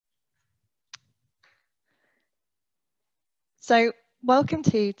So welcome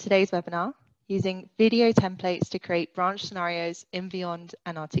to today's webinar, using video templates to create branch scenarios in Vyond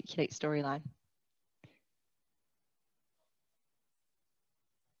and Articulate Storyline.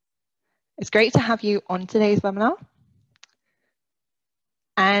 It's great to have you on today's webinar.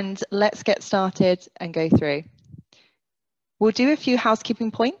 And let's get started and go through. We'll do a few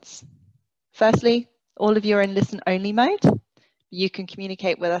housekeeping points. Firstly, all of you are in listen-only mode. You can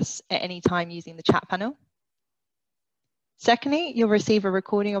communicate with us at any time using the chat panel. Secondly, you'll receive a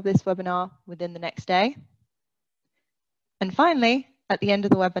recording of this webinar within the next day. And finally, at the end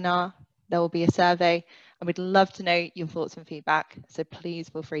of the webinar, there will be a survey, and we'd love to know your thoughts and feedback, so please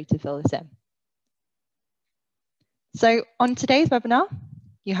feel free to fill this in. So on today's webinar,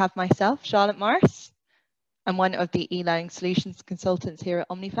 you have myself, Charlotte Morris. I'm one of the e-learning solutions consultants here at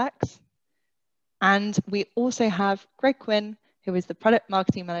Omniflex. And we also have Greg Quinn, who is the product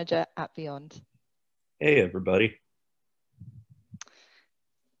marketing manager at Vyond. Hey, everybody.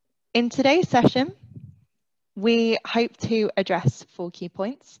 In today's session, we hope to address 4 key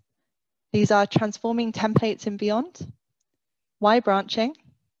points. These are transforming templates in Vyond, why branching,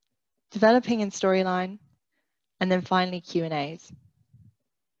 developing in Storyline, and then finally Q&As.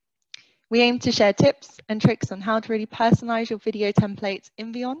 We aim to share tips and tricks on how to really personalize your video templates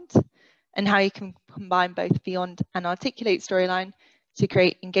in Vyond and how you can combine both Vyond and Articulate Storyline to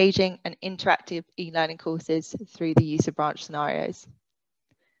create engaging and interactive e-learning courses through the use of branch scenarios.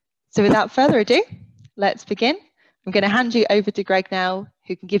 So without further ado, let's begin. I'm going to hand you over to Greg now,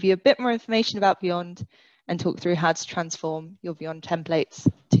 who can give you a bit more information about Vyond and talk through how to transform your Vyond templates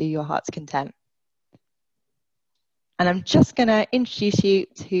to your heart's content. And I'm just going to introduce you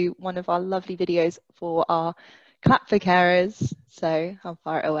to one of our lovely videos for our Clap for Carers. So how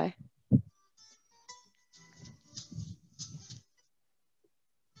far away?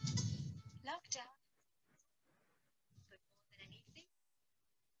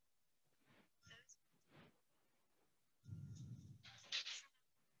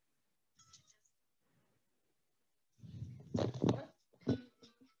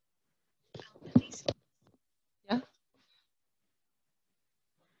 Yeah.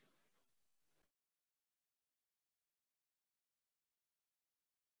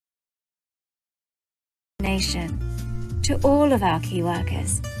 Nation. To all of our key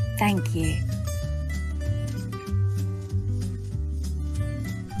workers, thank you.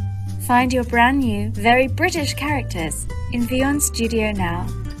 Find your brand new, very British characters in Vyond Studio now.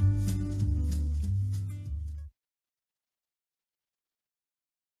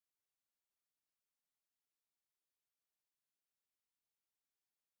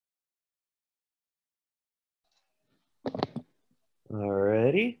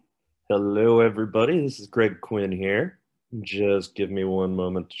 Alrighty. Hello, everybody. This is Greg Quinn here. Just give me one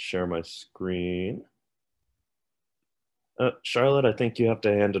moment to share my screen. Charlotte, I think you have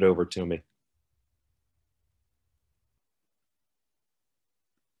to hand it over to me.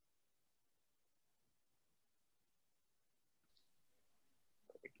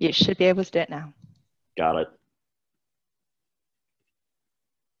 You should be able to do it now. Got it.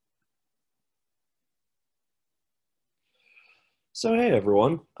 So hey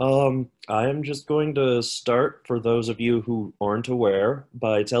everyone, I am just going to start, for those of you who aren't aware,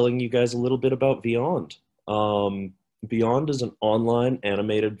 by telling you guys a little bit about Vyond. Vyond is an online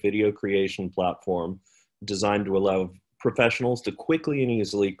animated video creation platform designed to allow professionals to quickly and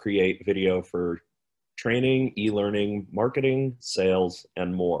easily create video for training, e-learning, marketing, sales,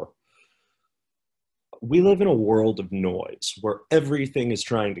 and more. We live in a world of noise where everything is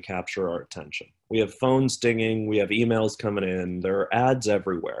trying to capture our attention. We have phones dinging, we have emails coming in, there are ads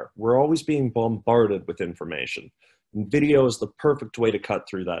everywhere. We're always being bombarded with information. And video is the perfect way to cut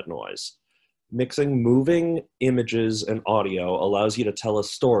through that noise. Mixing moving images and audio allows you to tell a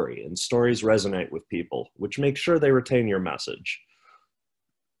story, and stories resonate with people, which makes sure they retain your message.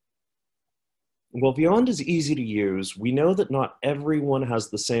 While Vyond is easy to use, we know that not everyone has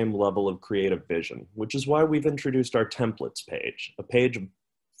the same level of creative vision, which is why we've introduced our templates page, a page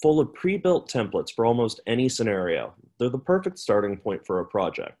full of pre-built templates for almost any scenario. They're the perfect starting point for a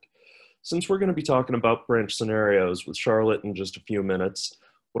project. Since we're going to be talking about branch scenarios with Charlotte in just a few minutes,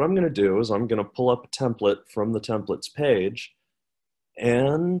 what I'm going to do is I'm going to pull up a template from the templates page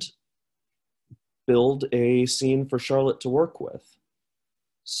and build a scene for Charlotte to work with.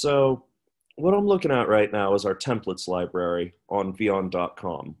 So what I'm looking at right now is our templates library on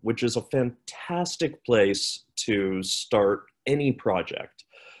vyond.com, which is a fantastic place to start any project.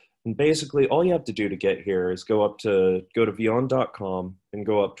 And basically all you have to do to get here is go to vyond.com and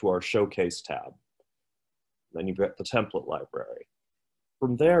go up to our showcase tab. Then you've got the template library.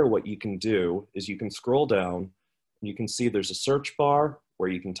 From there, what you can do is you can scroll down You can see there's a search bar where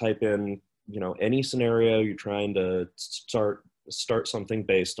you can type in, any scenario you're trying to start something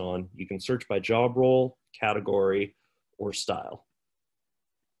based on. You can search by job role, category, or style.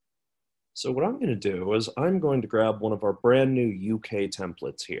 So what I'm going to do is I'm going to grab one of our brand new UK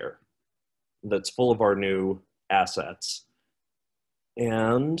templates here that's full of our new assets.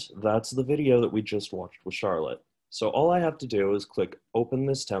 And that's the video that we just watched with Charlotte. So all I have to do is click open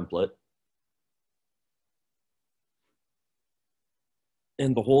this template,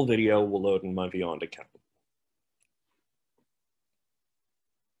 and the whole video will load in my Vyond account.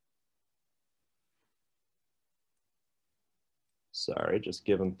 Sorry, just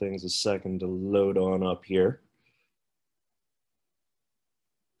giving things a second to load on up here.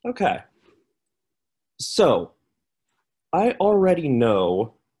 Okay, so I already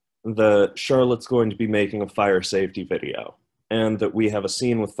know that Charlotte's going to be making a fire safety video and that we have a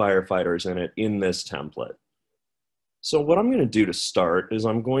scene with firefighters in it in this template. So what I'm going to do to start is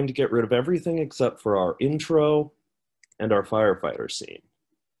I'm going to get rid of everything except for our intro and our firefighter scene.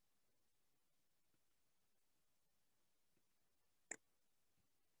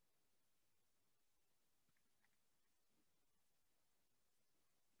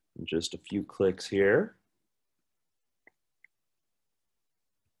 Just a few clicks here.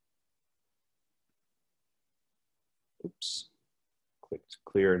 Oops, clicked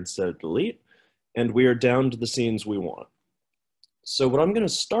clear instead of delete. And we are down to the scenes we want. So what I'm going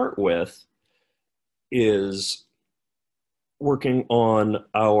to start with is working on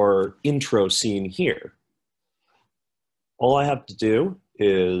our intro scene here. All I have to do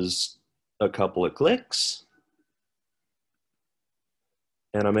is a couple of clicks,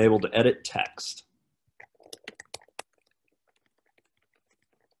 and I'm able to edit text.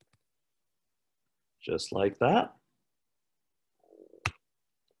 Just like that.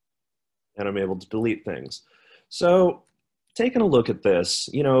 And I'm able to delete things. So taking a look at this,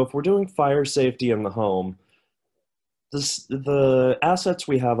 if we're doing fire safety in the home, the assets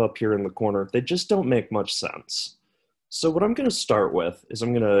we have up here in the corner, they just don't make much sense. So what I'm going to start with is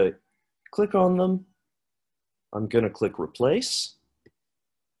I'm going to click on them. I'm going to click replace.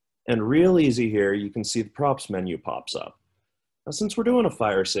 And real easy here, you can see the props menu pops up. Now, since we're doing a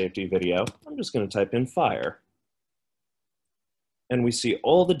fire safety video, I'm just going to type in fire. And we see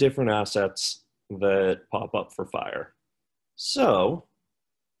all the different assets that pop up for fire. So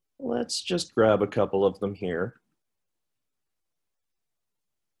let's just grab a couple of them here.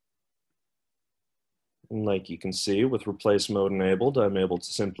 And like you can see, with replace mode enabled, I'm able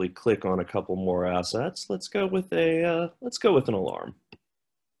to simply click on a couple more assets. Let's go with an alarm.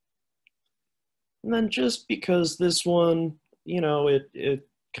 And then just because this one, it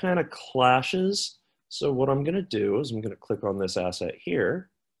kind of clashes. So what I'm going to do is I'm going to click on this asset here,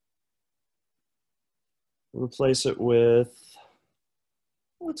 replace it with,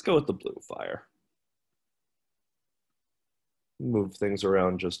 let's go with the blue fire. Move things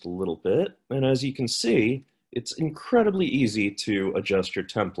around just a little bit. And as you can see, it's incredibly easy to adjust your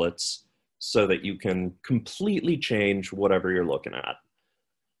templates so that you can completely change whatever you're looking at.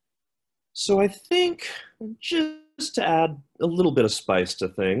 So I think just to add a little bit of spice to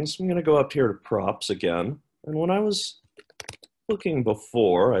things, I'm going to go up here to props again. And when I was looking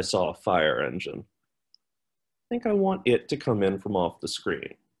before, I saw a fire engine. I think I want it to come in from off the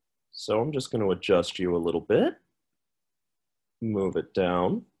screen. So I'm just going to adjust you a little bit, move it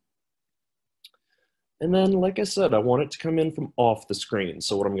down. And then, like I said, I want it to come in from off the screen.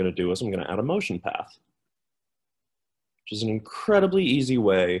 So what I'm going to do is I'm going to add a motion path, which is an incredibly easy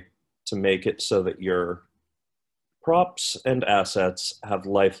way to make it so that your props and assets have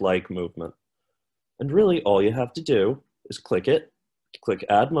lifelike movement. And really all you have to do is click it, click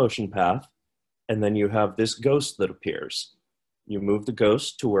add motion path, and then you have this ghost that appears. You move the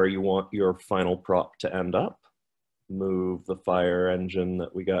ghost to where you want your final prop to end up, move the fire engine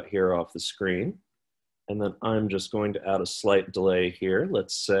that we got here off the screen, and then I'm just going to add a slight delay here,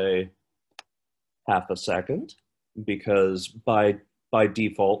 let's say half a second, because by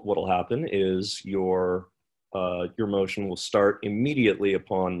default, what'll happen is your motion will start immediately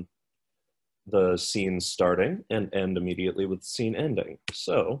upon the scene starting and end immediately with the scene ending.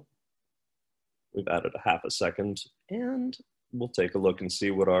 So we've added a half a second, and we'll take a look and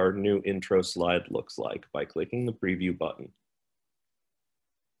see what our new intro slide looks like by clicking the preview button.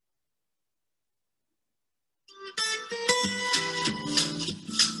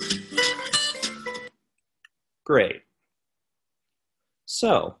 Great.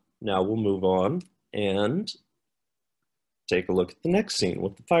 So now we'll move on and take a look at the next scene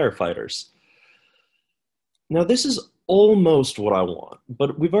with the firefighters. Now this is almost what I want,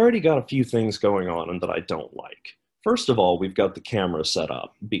 but we've already got a few things going on that I don't like. First of all, we've got the camera set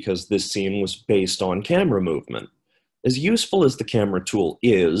up because this scene was based on camera movement. As useful as the camera tool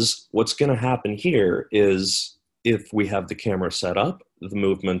is, what's going to happen here is if we have the camera set up, the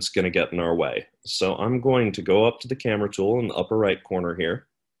movement's going to get in our way. So I'm going to go up to the camera tool in the upper right corner here,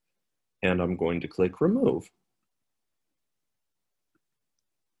 and I'm going to click remove.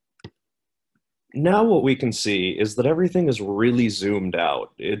 Now what we can see is that everything is really zoomed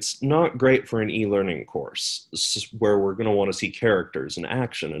out. It's not great for an e-learning course where we're going to want to see characters and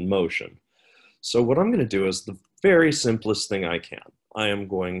action and motion. So what I'm going to do is the very simplest thing I can. I am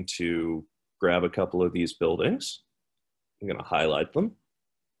going to grab a couple of these buildings. I'm going to highlight them.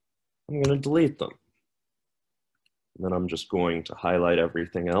 I'm going to delete them. And then I'm just going to highlight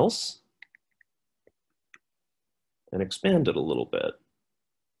everything else and expand it a little bit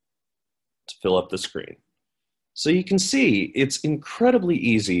to fill up the screen. So you can see it's incredibly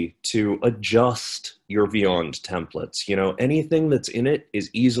easy to adjust your Vyond templates. You know, anything that's in it is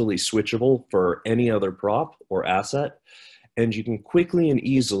easily switchable for any other prop or asset, and you can quickly and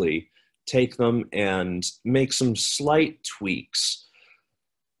easily take them and make some slight tweaks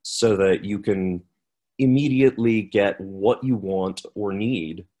so that you can immediately get what you want or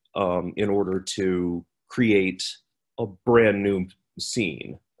need in order to create a brand new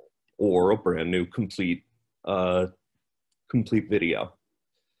scene or a brand new complete video.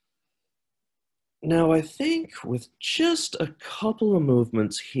 Now I think with just a couple of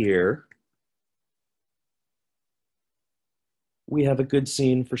movements here, we have a good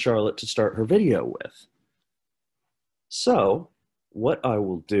scene for Charlotte to start her video with. So what I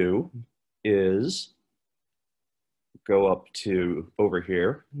will do is go up to over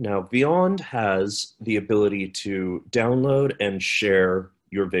here. Now Vyond has the ability to download and share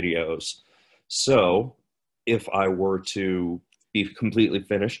your videos. So if I were to be completely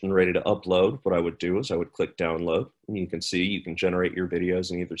finished and ready to upload, what I would do is I would click download, and you can see you can generate your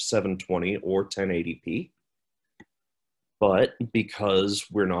videos in either 720 or 1080p. But because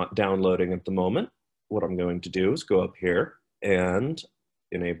we're not downloading at the moment, what I'm going to do is go up here and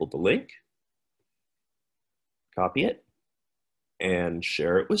enable the link, copy it, and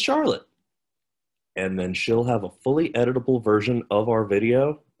share it with Charlotte. And then she'll have a fully editable version of our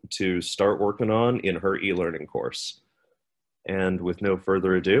video to start working on in her e-learning course. And with no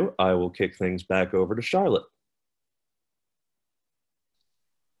further ado, I will kick things back over to Charlotte.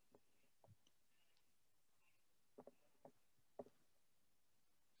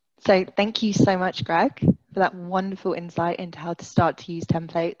 So thank you so much, Greg, for that wonderful insight into how to start to use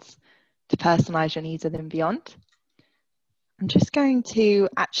templates to personalize your needs within Vyond. I'm just going to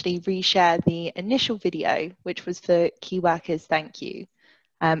actually reshare the initial video, which was for key workers, thank you,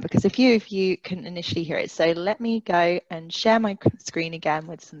 because a few of you couldn't initially hear it. So let me go and share my screen again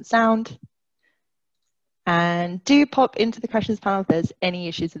with some sound. And do pop into the questions panel if there's any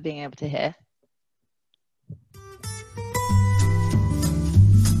issues with being able to hear.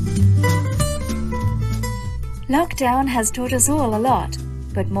 Lockdown has taught us all a lot,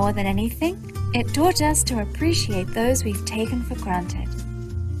 but more than anything, it taught us to appreciate those we've taken for granted.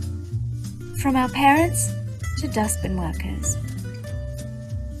 From our parents to dustbin workers,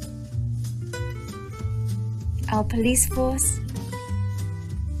 our police force,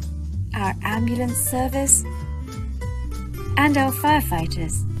 our ambulance service, and our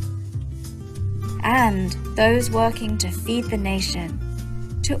firefighters, and those working to feed the nation.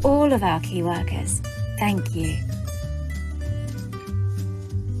 To all of our key workers, thank you.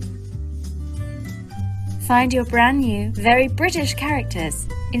 Find your brand new, very British characters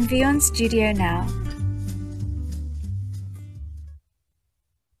in Vyond Studio now.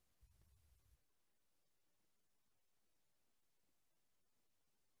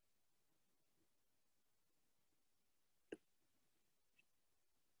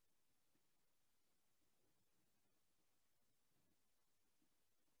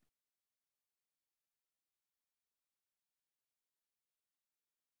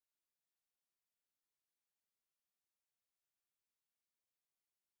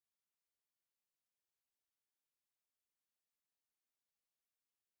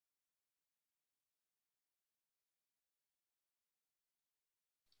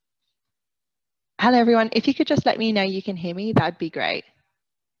 Hello, everyone. If you could just let me know you can hear me, that'd be great.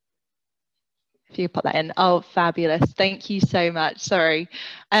 If you put that in. Oh, fabulous. Thank you so much. Sorry.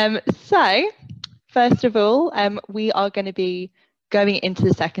 So first of all, we are going to be going into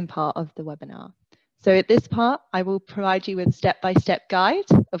the second part of the webinar. So at this part, I will provide you with a step-by-step guide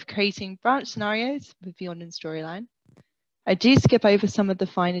of creating branch scenarios with Vyond and Storyline. I do skip over some of the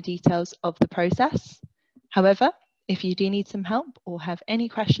finer details of the process. However, if you do need some help or have any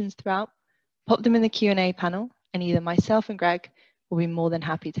questions throughout, pop them in the Q&A panel and either myself and Greg will be more than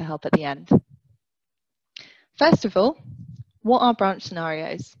happy to help at the end. First of all, what are branch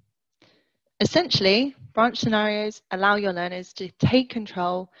scenarios? Essentially, branch scenarios allow your learners to take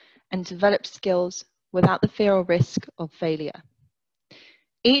control and develop skills without the fear or risk of failure.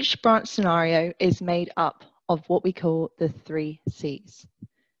 Each branch scenario is made up of what we call the 3 C's.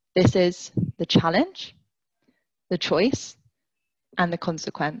 This is the challenge, the choice, and the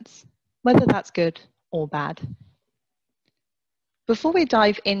consequence, whether that's good or bad. Before we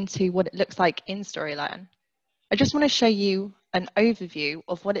dive into what it looks like in Storyline, I just want to show you an overview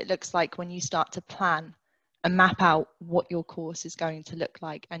of what it looks like when you start to plan and map out what your course is going to look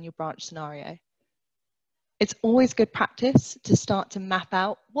like and your branch scenario. It's always good practice to start to map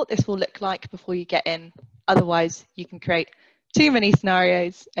out what this will look like before you get in. Otherwise, you can create too many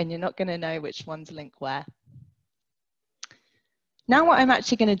scenarios and you're not going to know which ones link where. Now what I'm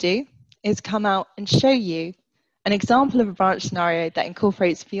actually going to do is come out and show you an example of a branch scenario that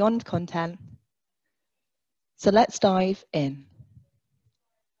incorporates Vyond content. So let's dive in.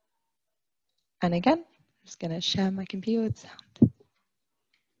 And again, I'm just going to share my computer with sound.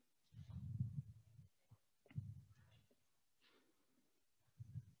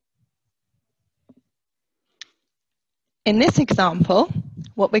 In this example,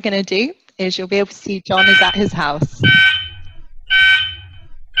 what we're going to do is you'll be able to see John is at his house.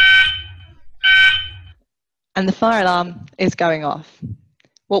 And the fire alarm is going off.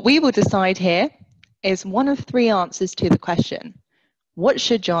 What we will decide here is one of 3 answers to the question, what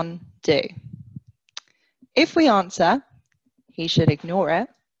should John do? If we answer, he should ignore it,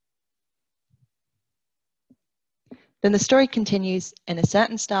 then the story continues in a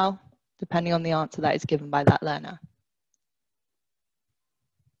certain style, depending on the answer that is given by that learner.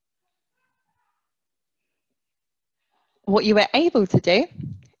 What you are able to do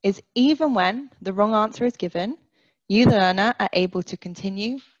is even when the wrong answer is given, you, the learner, are able to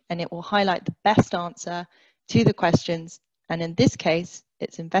continue and it will highlight the best answer to the questions. And in this case,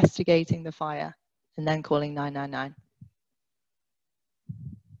 it's investigating the fire and then calling 999.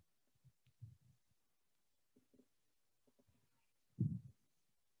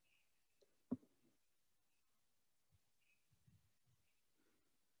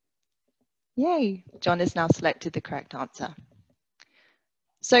 Yay, John has now selected the correct answer.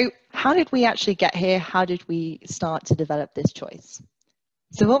 So how did we actually get here? How did we start to develop this choice?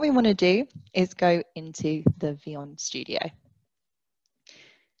 So what we want to do is go into the Vyond Studio.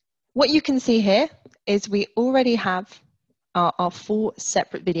 What you can see here is we already have our 4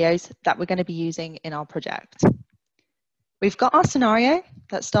 separate videos that we're going to be using in our project. We've got our scenario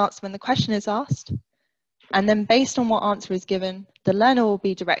that starts when the question is asked, and then based on what answer is given, the learner will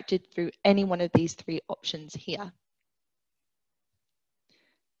be directed through any one of these 3 options here.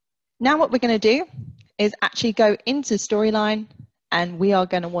 Now what we're going to do is actually go into Storyline, and we are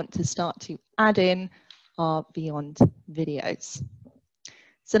going to want to start to add in our Vyond videos.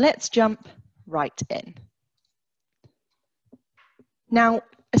 So let's jump right in. Now,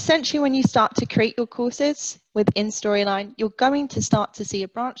 essentially when you start to create your courses within Storyline, you're going to start to see a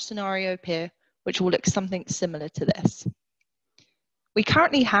branch scenario appear, which will look something similar to this. We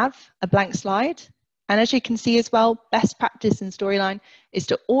currently have a blank slide, and as you can see as well, best practice in Storyline is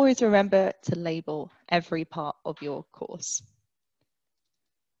to always remember to label every part of your course.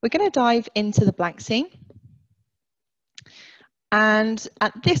 We're going to dive into the blank scene. And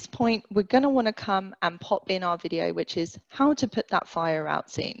at this point, we're going to want to come and pop in our video, which is how to put that fire out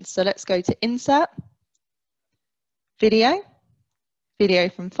scene. So let's go to Insert, Video, Video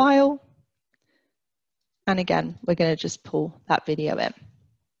from File. And again, we're going to just pull that video in.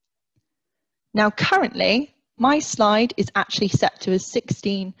 Now, currently, my slide is actually set to a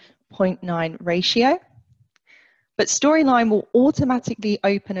 16:9 ratio, but Storyline will automatically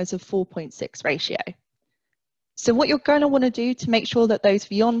open as a 4:6 ratio. So what you're going to want to do to make sure that those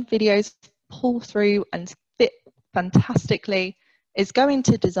Vyond videos pull through and fit fantastically is go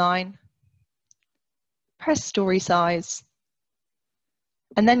into Design, press Story Size,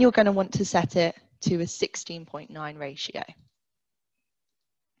 and then you're going to want to set it to a 16:9 ratio.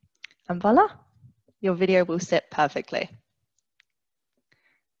 And voila, your video will sit perfectly.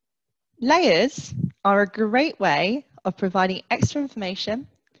 Layers are a great way of providing extra information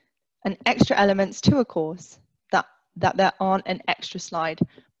and extra elements to a course that there aren't an extra slide,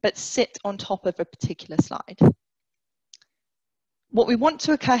 but sit on top of a particular slide. What we want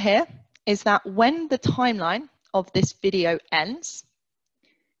to occur here is that when the timeline of this video ends,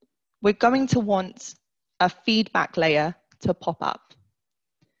 we're going to want a feedback layer to pop up.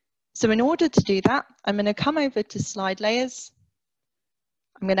 So in order to do that, I'm going to come over to Slide Layers.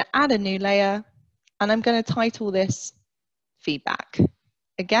 I'm going to add a new layer, and I'm going to title this feedback.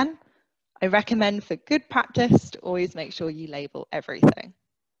 Again, I recommend for good practice to always make sure you label everything.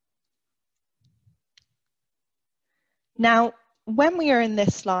 Now, when we are in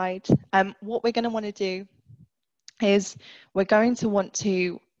this slide, what we're going to want to do is we're going to want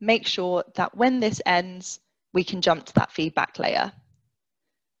to make sure that when this ends, we can jump to that feedback layer.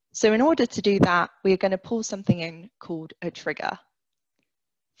 So in order to do that, we're going to pull something in called a trigger.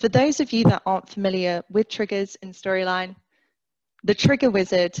 For those of you that aren't familiar with triggers in Storyline, the trigger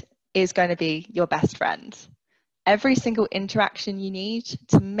wizard is going to be your best friend. Every single interaction you need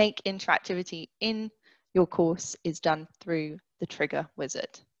to make interactivity in your course is done through the trigger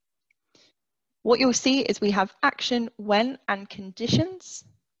wizard. What you'll see is we have action, when, and conditions.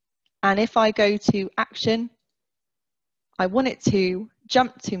 And if I go to action, I want it to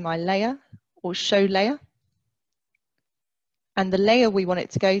jump to my layer or show layer. And the layer we want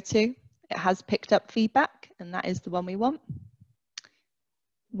it to go to, it has picked up feedback, and that is the one we want.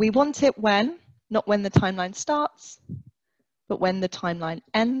 We want it when, not when the timeline starts, but when the timeline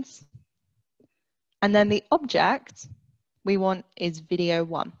ends. And then the object we want is video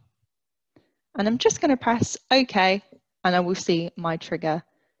 1. And I'm just going to press OK, and I will see my trigger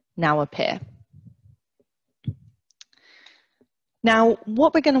now appear. Now,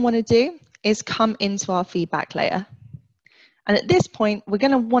 what we're going to want to do is come into our feedback layer. And at this point, we're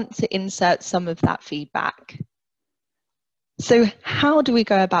going to want to insert some of that feedback. So how do we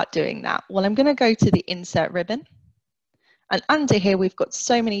go about doing that? Well, I'm going to go to the insert ribbon. And under here, we've got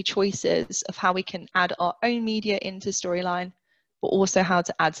so many choices of how we can add our own media into Storyline, but also how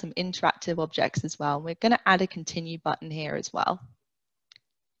to add some interactive objects as well. We're going to add a continue button here as well.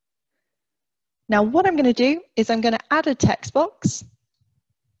 Now, what I'm going to do is I'm going to add a text box.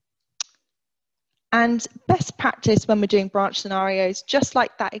 And best practice when we're doing branch scenarios, just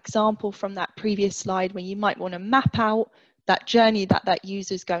like that example from that previous slide, when you might want to map out that journey that that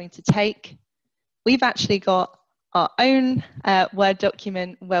user is going to take, we've actually got our own Word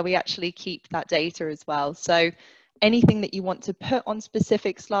document where we actually keep that data as well. So anything that you want to put on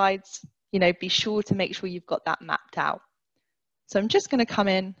specific slides, be sure to make sure you've got that mapped out. So I'm just going to come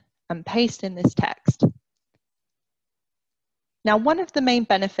in and paste in this text. Now, one of the main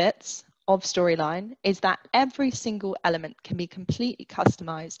benefits of Storyline is that every single element can be completely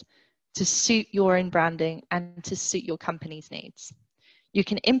customized to suit your own branding and to suit your company's needs. You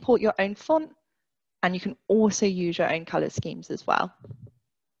can import your own font, and you can also use your own color schemes as well.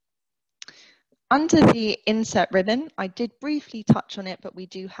 Under the insert ribbon, I did briefly touch on it, but we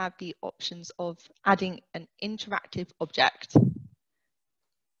do have the options of adding an interactive object.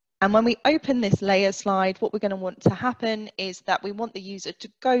 And when we open this layer slide, what we're going to want to happen is that we want the user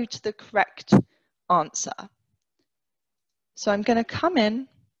to go to the correct answer. So I'm going to come in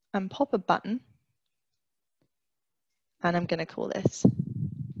and pop a button, and I'm going to call this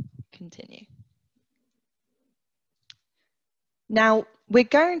continue. Now, we're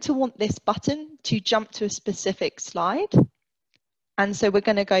going to want this button to jump to a specific slide. And so we're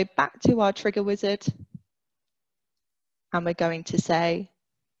going to go back to our trigger wizard, and we're going to say,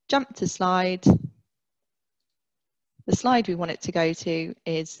 jump to slide. The slide we want it to go to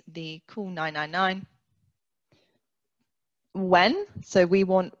is the cool 999. When, so we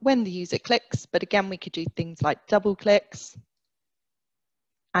want when the user clicks, but again, we could do things like double clicks.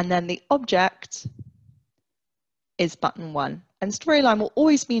 And then the object is button 1. And Storyline will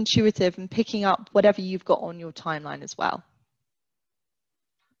always be intuitive in picking up whatever you've got on your timeline as well.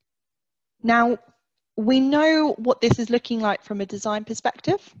 Now, we know what this is looking like from a design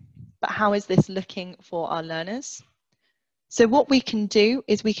perspective, but how is this looking for our learners? So what we can do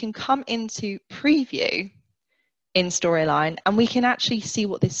is we can come into preview in Storyline, and we can actually see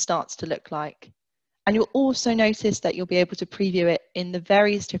what this starts to look like. And you'll also notice that you'll be able to preview it in the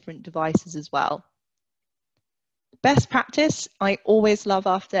various different devices as well. Best practice, I always love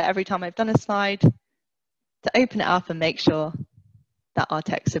after every time I've done a slide to open it up and make sure that our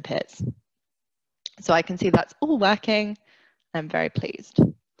text appears. So I can see that's all working. I'm very pleased.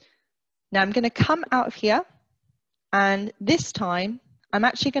 Now I'm going to come out of here, and this time I'm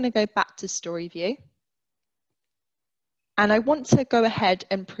actually going to go back to Story View. And I want to go ahead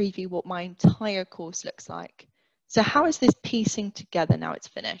and preview what my entire course looks like. So how is this piecing together now it's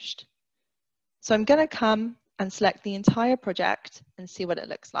finished? So I'm going to come and select the entire project and see what it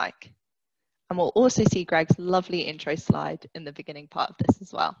looks like. And we'll also see Greg's lovely intro slide in the beginning part of this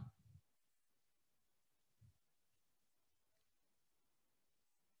as well.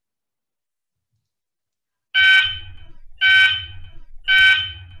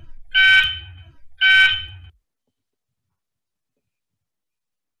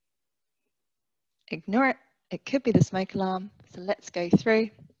 ignore it. It could be the smoke alarm. So let's go through.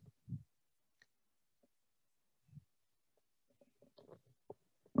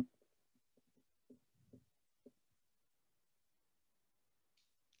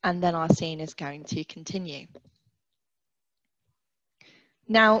 And then our scene is going to continue.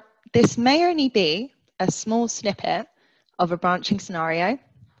 Now, this may only be a small snippet of a branching scenario,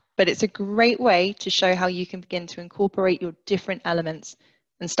 but it's a great way to show how you can begin to incorporate your different elements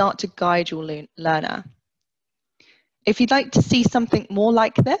and start to guide your learner. If you'd like to see something more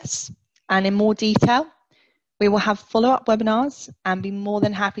like this and in more detail, we will have follow-up webinars and be more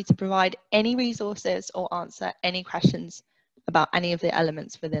than happy to provide any resources or answer any questions about any of the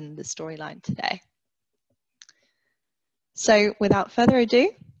elements within the storyline today. So without further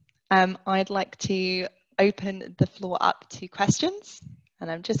ado, I'd like to open the floor up to questions,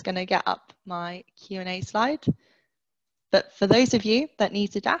 and I'm just going to get up my Q&A slide. But for those of you that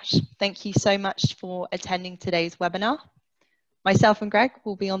need to dash, thank you so much for attending today's webinar. Myself and Greg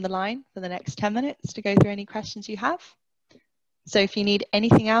will be on the line for the next 10 minutes to go through any questions you have. So if you need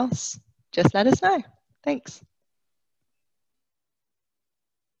anything else, just let us know. Thanks.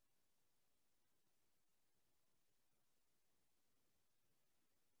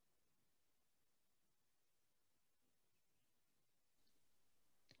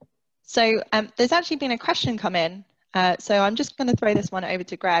 So there's actually been a question come in. So I'm just going to throw this one over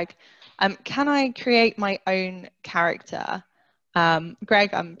to Greg. Can I create my own character?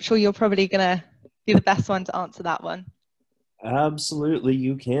 Greg, I'm sure you're probably going to be the best one to answer that one. Absolutely,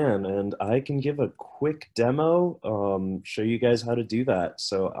 you can. And I can give a quick demo, show you guys how to do that.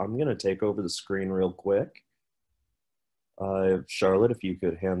 So I'm going to take over the screen real quick. Charlotte, if you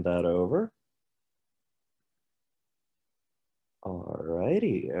could hand that over.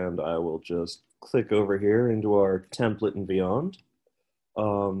 Alrighty, and I will just click over here into our template in Vyond.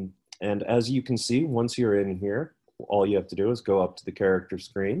 And as you can see, once you're in here, all you have to do is go up to the character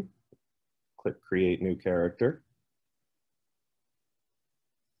screen, click Create New Character,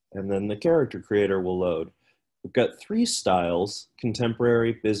 and then the character creator will load. We've got 3 styles: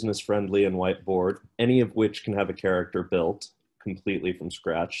 contemporary, business-friendly, and whiteboard, any of which can have a character built completely from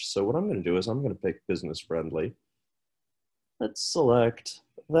scratch. So what I'm going to do is I'm going to pick business-friendly. Let's select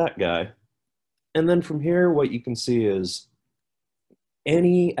that guy. And then from here, what you can see is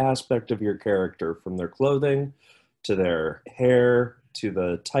any aspect of your character, from their clothing to their hair to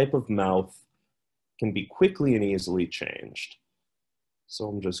the type of mouth, can be quickly and easily changed. So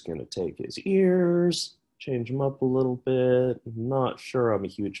I'm just going to take his ears, change them up a little bit. I'm not sure I'm a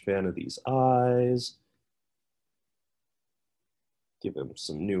huge fan of these eyes. Give him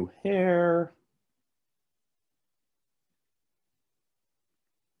some new hair.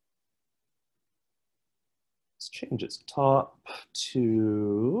 Let's change its top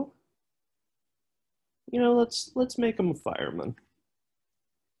to, let's make him a fireman.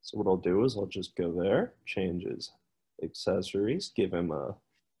 So what I'll do is I'll just go there, change his accessories, give him a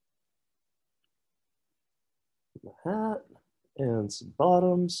hat and some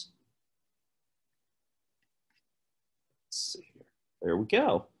bottoms. Let's see here. There we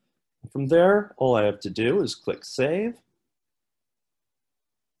go. From there, all I have to do is click Save.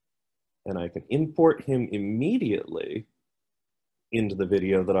 And I can import him immediately into the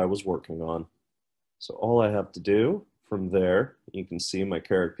video that I was working on. So all I have to do from there, you can see my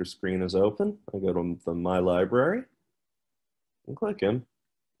character screen is open. I go to My Library and click him,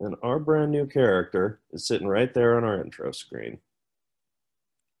 and our brand new character is sitting right there on our intro screen.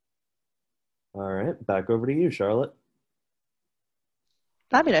 All right, back over to you, Charlotte.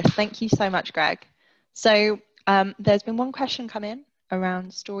 Fabulous. Thank you so much, Greg. So there's been one question come in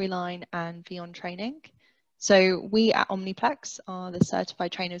around Storyline and Vyond training. So we at Omniplex are the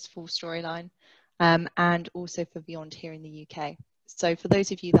certified trainers for Storyline and also for Vyond here in the UK. So for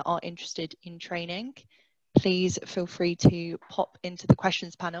those of you that are interested in training, please feel free to pop into the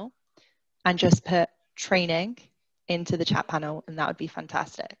questions panel and just put training into the chat panel, and that would be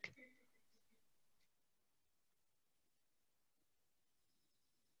fantastic.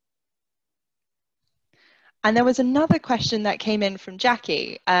 And there was another question that came in from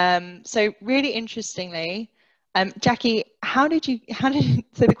Jackie. So really interestingly, Jackie, so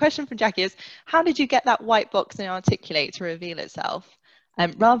the question from Jackie is, how did you get that white box in Articulate to reveal itself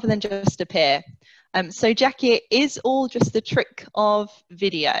rather than just appear? So Jackie, it is all just the trick of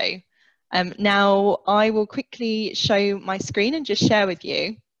video. Now I will quickly show my screen and just share with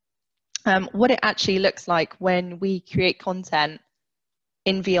you what it actually looks like when we create content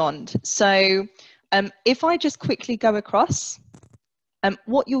in Vyond. So if I just quickly go across,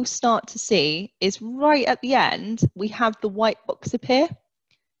 what you'll start to see is right at the end, we have the white box appear.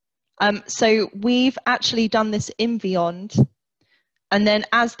 So we've actually done this in Vyond. And then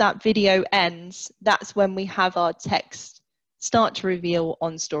as that video ends, that's when we have our text start to reveal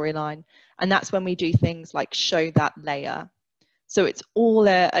on Storyline. And that's when we do things like show that layer. So it's all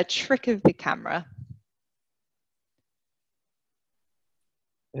a trick of the camera.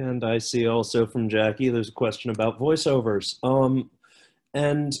 And I see also from Jackie, there's a question about voiceovers.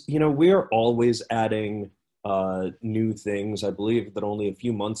 And, you know, we're always adding new things. I believe that only a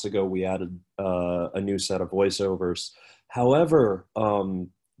few months ago we added a new set of voiceovers. However,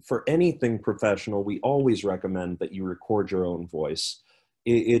 for anything professional, we always recommend that you record your own voice.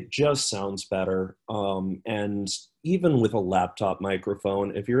 It just sounds better. And even with a laptop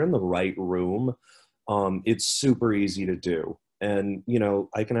microphone, if you're in the right room, it's super easy to do. And, you know,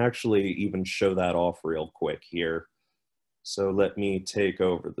 I can actually even show that off real quick here. So let me take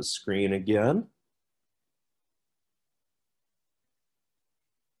over the screen again.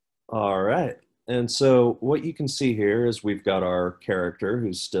 All right. And so what you can see here is we've got our character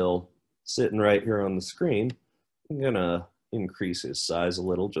who's still sitting right here on the screen. I'm going to increase his size a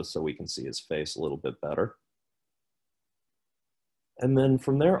little just so we can see his face a little bit better. And then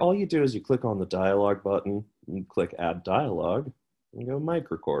from there, all you do is you click on the dialogue button, and click Add Dialogue, and go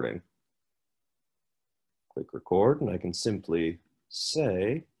Mic Recording. Click Record, and I can simply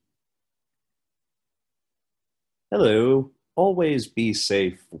say, "Hello, always be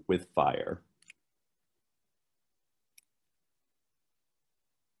safe with fire."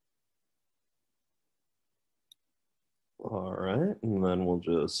 All right, and then we'll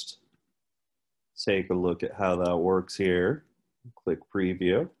just take a look at how that works here. Click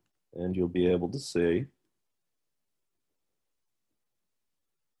Preview, and you'll be able to see.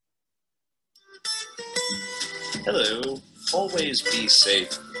 "Hello, always be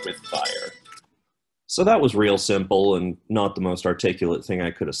safe with fire." So that was real simple and not the most articulate thing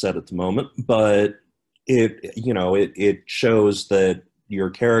I could have said at the moment, but it shows that your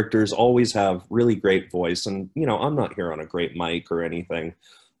characters always have really great voice. And, you know, I'm not here on a great mic or anything.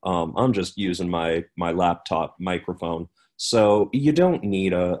 I'm just using my laptop microphone. So you don't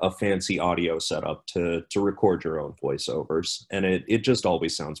need a fancy audio setup to record your own voiceovers. And it just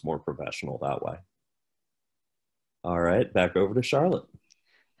always sounds more professional that way. All right, back over to Charlotte.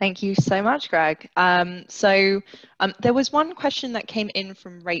 Thank you so much, Greg. There was one question that came in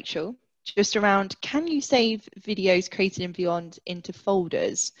from Rachel, just around, can you save videos created in Vyond into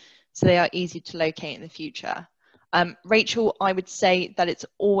folders so they are easy to locate in the future? Rachel, I would say that it's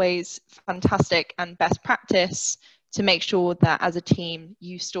always fantastic and best practice to make sure that as a team,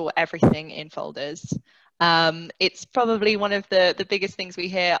 you store everything in folders. It's probably one of the biggest things we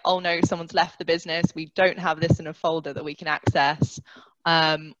hear, oh no, someone's left the business, we don't have this in a folder that we can access,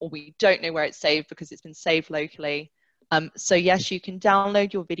 or we don't know where it's saved because it's been saved locally. So yes, you can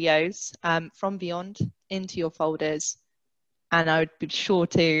download your videos from Vyond into your folders, and I would be sure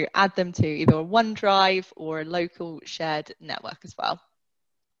to add them to either a OneDrive or a local shared network as well.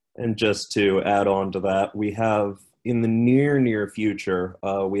 And just to add on to that, we have in the near future,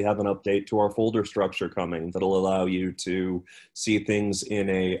 we have an update to our folder structure coming that'll allow you to see things in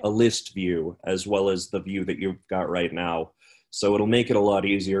a list view as well as the view that you've got right now. So it'll make it a lot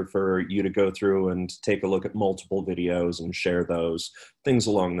easier for you to go through and take a look at multiple videos and share those, things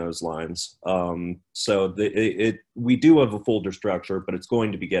along those lines. We do have a folder structure, but it's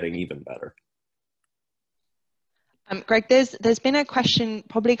going to be getting even better. Greg, there's been a question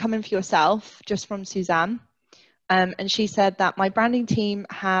probably coming for yourself, just from Suzanne. And she said that my branding team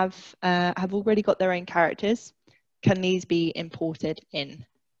have already got their own characters. Can these be imported in?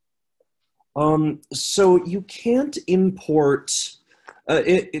 So you can't import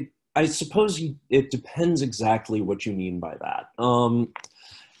I suppose it depends exactly what you mean by that.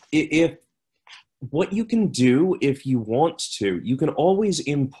 If what you can do, if you want to, you can always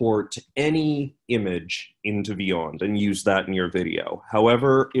import any image into Vyond and use that in your video.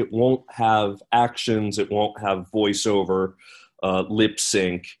 However, it won't have actions, it won't have voiceover, lip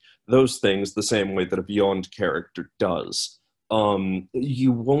sync, those things the same way that a Vyond character does.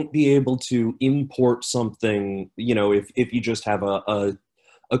 You won't be able to import something, you know, if you just have a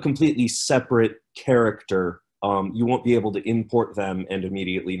completely separate character, you won't be able to import them and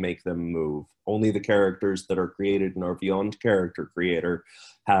immediately make them move. Only the characters that are created in our Vyond character creator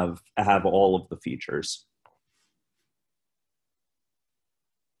have all of the features.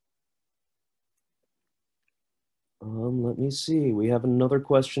 Let me see. We have another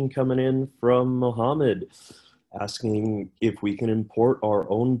question coming in from Mohammed. Asking if we can import our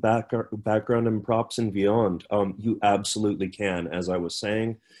own background and props in Vyond. You absolutely can. As I was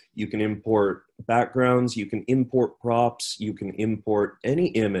saying, you can import backgrounds, you can import props, you can import any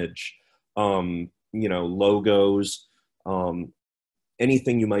image, logos,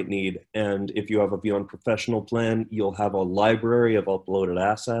 anything you might need. And if you have a Vyond Professional plan, you'll have a library of uploaded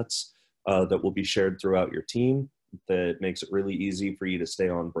assets that will be shared throughout your team that makes it really easy for you to stay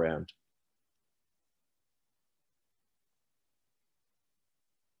on brand.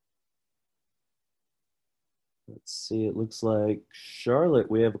 Let's see, it looks like, Charlotte,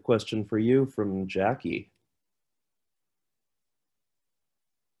 we have a question for you from Jackie.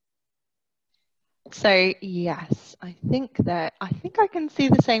 So yes, I think I can see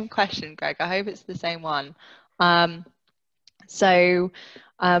the same question, Greg. I hope it's the same one.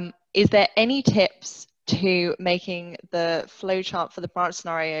 Is there any tips to making the flowchart for the branch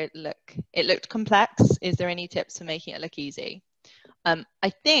scenario it looked complex? Is there any tips for making it look easy? I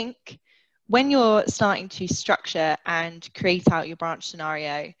think when you're starting to structure and create out your branch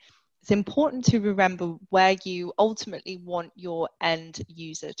scenario, it's important to remember where you ultimately want your end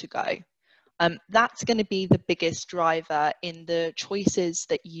user to go. That's going to be the biggest driver in the choices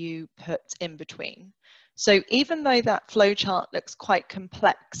that you put in between. So even though that flowchart looks quite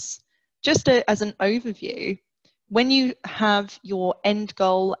complex, just as an overview, when you have your end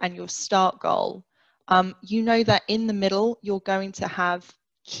goal and your start goal, you know that in the middle, you're going to have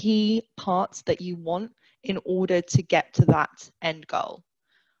key parts that you want in order to get to that end goal.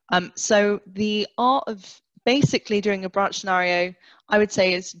 So the art of basically doing a branch scenario, I would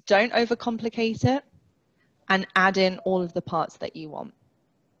say, is don't overcomplicate it and add in all of the parts that you want.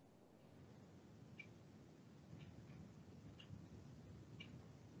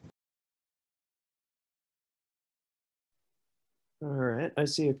 All right, I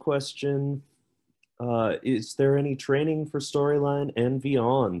see a question. Is there any training for Storyline and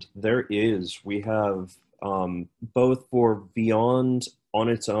Vyond? There is. We have both for Vyond on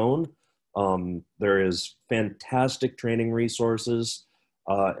its own. There is fantastic training resources,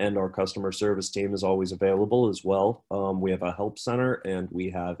 and our customer service team is always available as well. We have a help center, and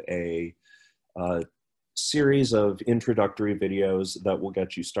we have a series of introductory videos that will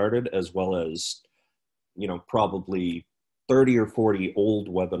get you started, as well as, probably 30 or 40 old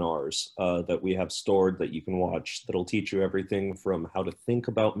webinars that we have stored that you can watch that'll teach you everything from how to think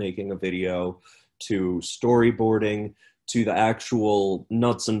about making a video to storyboarding to the actual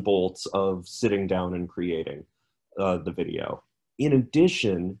nuts and bolts of sitting down and creating the video. In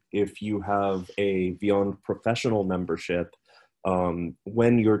addition, if you have a Vyond Professional membership,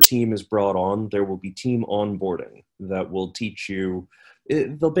 when your team is brought on, there will be team onboarding that will teach you.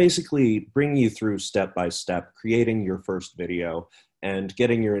 They'll basically bring you through step by step, creating your first video and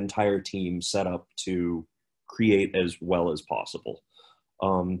getting your entire team set up to create as well as possible.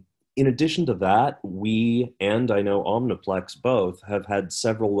 In addition to that, we and I know Omniplex both have had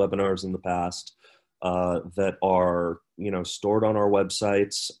several webinars in the past that are stored on our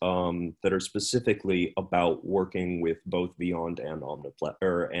websites that are specifically about working with both Vyond and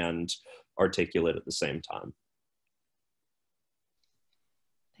Omniplex and Articulate at the same time.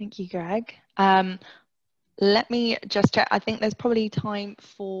 Thank you, Greg. Let me just check. I think there's probably time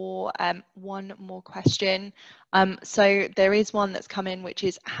for one more question. So there is one that's come in, which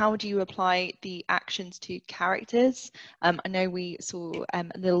is, how do you apply the actions to characters? I know we saw a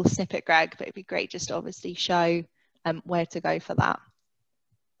little snippet, Greg, but it'd be great just to obviously show where to go for that.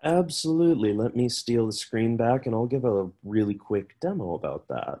 Absolutely. Let me steal the screen back and I'll give a really quick demo about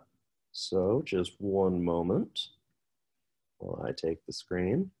that. So just one moment while I take the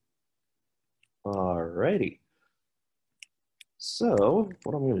screen. Alrighty. So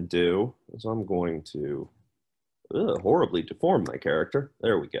what I'm going to do is I'm going to horribly deform my character.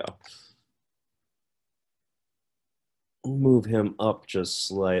 There we go. Move him up just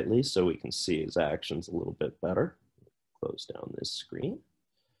slightly so we can see his actions a little bit better. Close down this screen.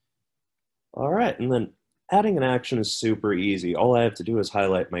 All right, and then adding an action is super easy. All I have to do is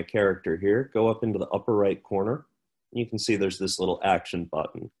highlight my character here, go up into the upper right corner. You can see there's this little action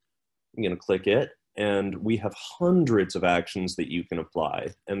button. I'm going to click it, and we have hundreds of actions that you can apply,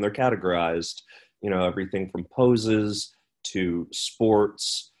 and they're categorized, everything from poses to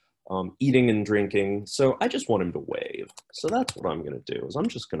sports, eating and drinking. So I just want him to wave. So that's what I'm going to do, is I'm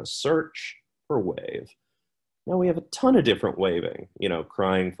just going to search for wave. Now we have a ton of different waving,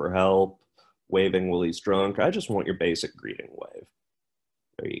 crying for help, waving while he's drunk. I just want your basic greeting wave.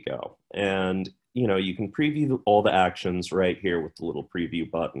 There you go. And, you can preview all the actions right here with the little preview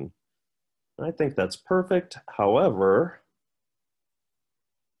button. And I think that's perfect. However,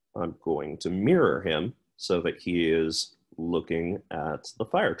 I'm going to mirror him so that he is looking at the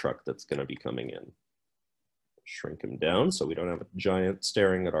fire truck that's going to be coming in. Shrink him down so we don't have a giant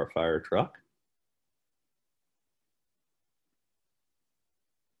staring at our fire truck.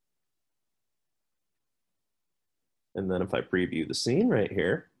 And then if I preview the scene right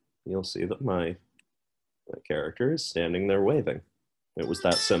here, you'll see that my character is standing there waving. It was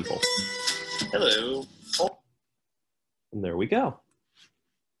that simple. Hello. Oh. And there we go.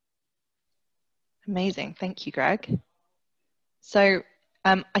 Amazing. Thank you, Greg. So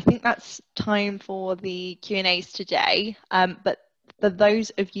I think that's time for the Q&As today. But for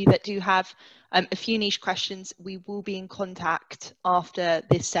those of you that do have a few niche questions, we will be in contact after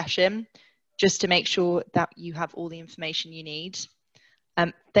this session just to make sure that you have all the information you need.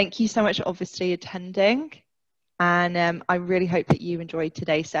 Thank you so much for obviously attending. And I really hope that you enjoyed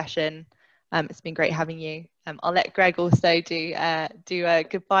today's session. It's been great having you. I'll let Greg also do a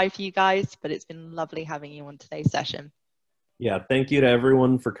goodbye for you guys, but it's been lovely having you on today's session. Yeah, thank you to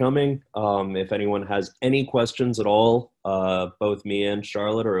everyone for coming. If anyone has any questions at all, both me and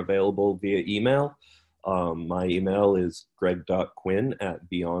Charlotte are available via email. My email is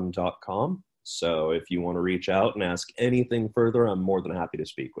greg.quinn@vyond.com. So if you want to reach out and ask anything further, I'm more than happy to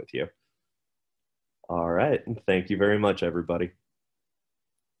speak with you. All right, and thank you very much, everybody.